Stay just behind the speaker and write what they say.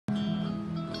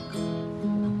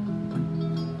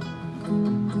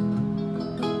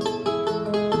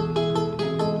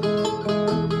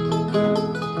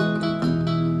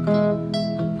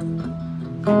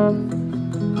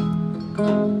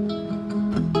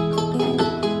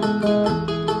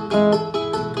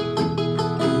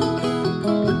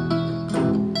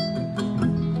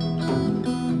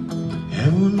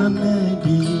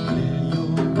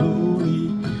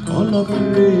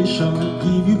creation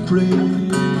give you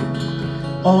praise.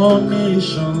 All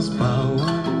nations bow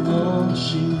and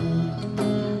worship.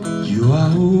 You are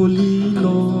holy,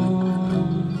 Lord.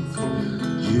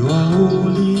 You are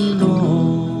holy,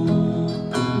 Lord.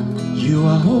 You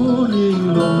are holy,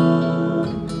 Lord.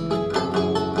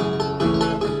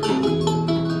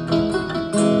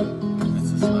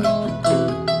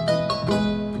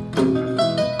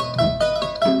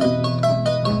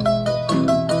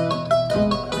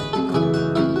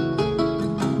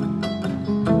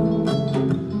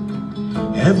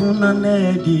 Heaven and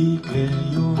earth declare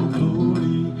your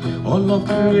glory. All of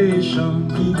creation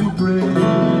give you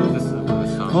praise.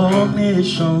 All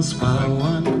nations bow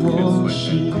and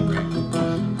worship.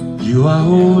 You are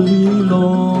holy,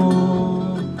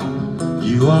 Lord.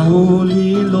 You are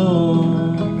holy,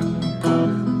 Lord.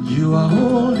 You are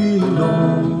holy,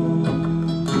 Lord.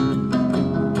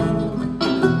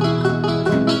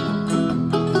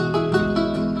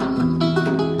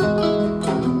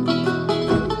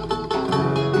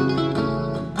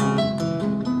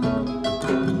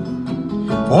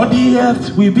 For the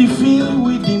earth will be filled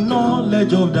with the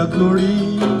knowledge of the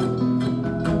glory.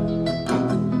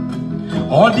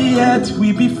 All the earth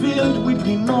will be filled with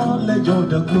the knowledge of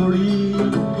the glory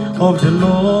of the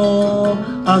Lord,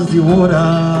 as the waters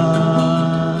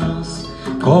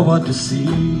cover the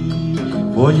sea.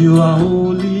 For you are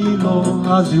holy, Lord,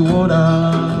 as the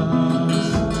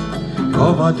waters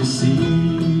cover the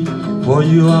sea. For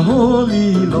you are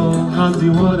holy, Lord, as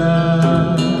the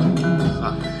waters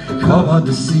cover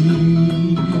the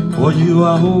sea. For you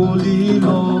are holy,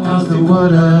 Lord, as the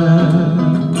water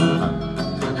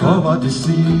cover the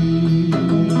sea.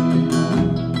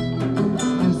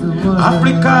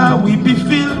 Africa will be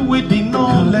filled with the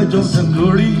knowledge of the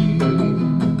glory.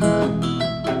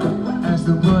 As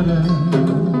the water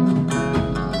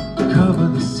cover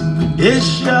the sea.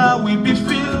 Asia will be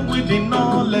filled with the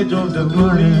knowledge of the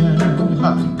glory.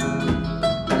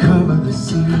 Cover the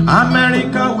sea.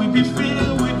 America will be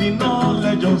filled with the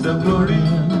knowledge of the glory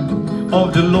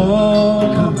of the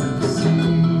Lord.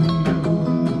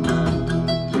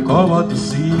 Cover the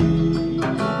sea.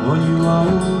 For you are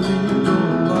holy,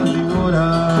 Lord, as the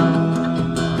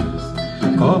waters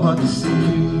cover the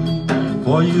sea.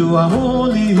 For you are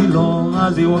holy, Lord,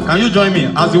 as the waters. Can you join me?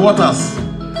 As the waters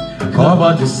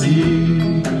cover the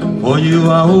sea. For you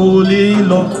are holy,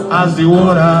 Lord, as the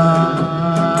waters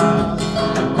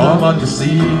cover the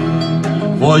sea.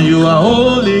 For you are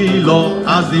holy, Lord,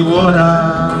 as the water.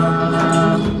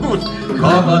 Good.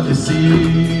 Cover the sea.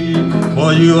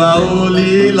 For you are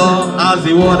holy, Lord, as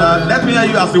the water. Let me hear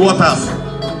you as the waters.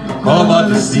 Cover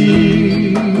the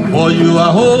sea. For you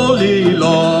are holy,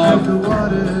 Lord.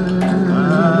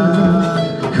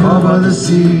 Cover the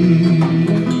sea.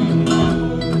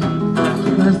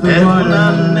 Heaven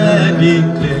and earth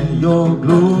declare your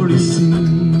glory.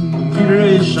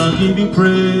 Creation give you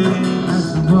praise.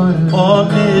 All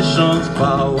nations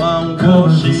bow and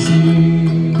worship.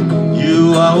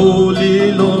 You are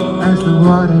holy, Lord.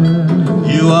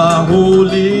 You are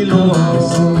holy, Lord.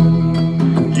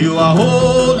 You are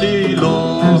holy,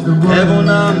 Lord. Heaven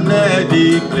and earth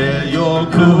declare your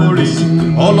glory.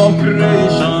 All of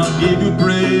creation give you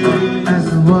praise.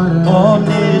 All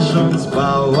nations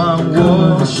bow and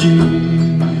worship.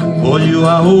 For you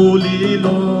are holy,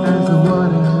 Lord.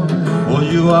 For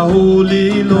you are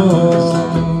holy, Lord.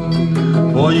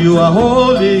 For you are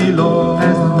holy, Lord.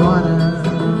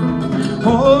 Oh,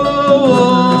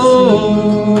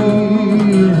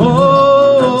 oh, oh,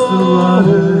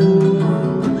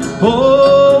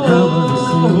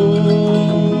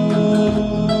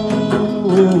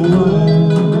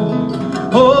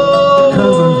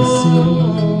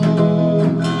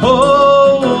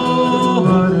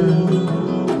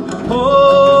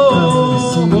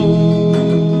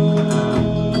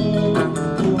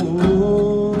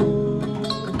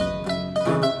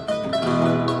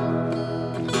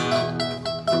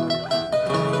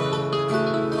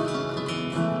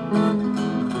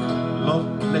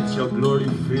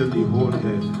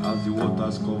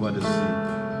 cover the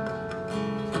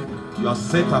sea. You are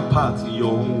set apart in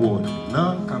your own world.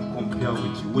 None can compare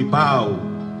with you. We bow.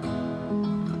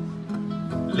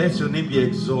 Let your name be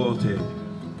exalted.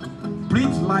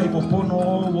 Breathe life upon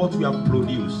all what we have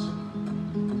produced.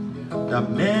 That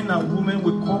men and women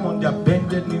will come on their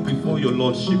bended knee before your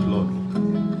Lordship, Lord.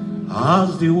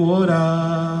 As the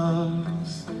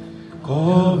waters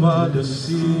cover the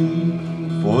sea,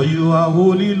 for you are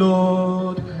holy,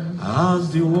 Lord.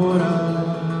 As the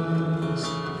waters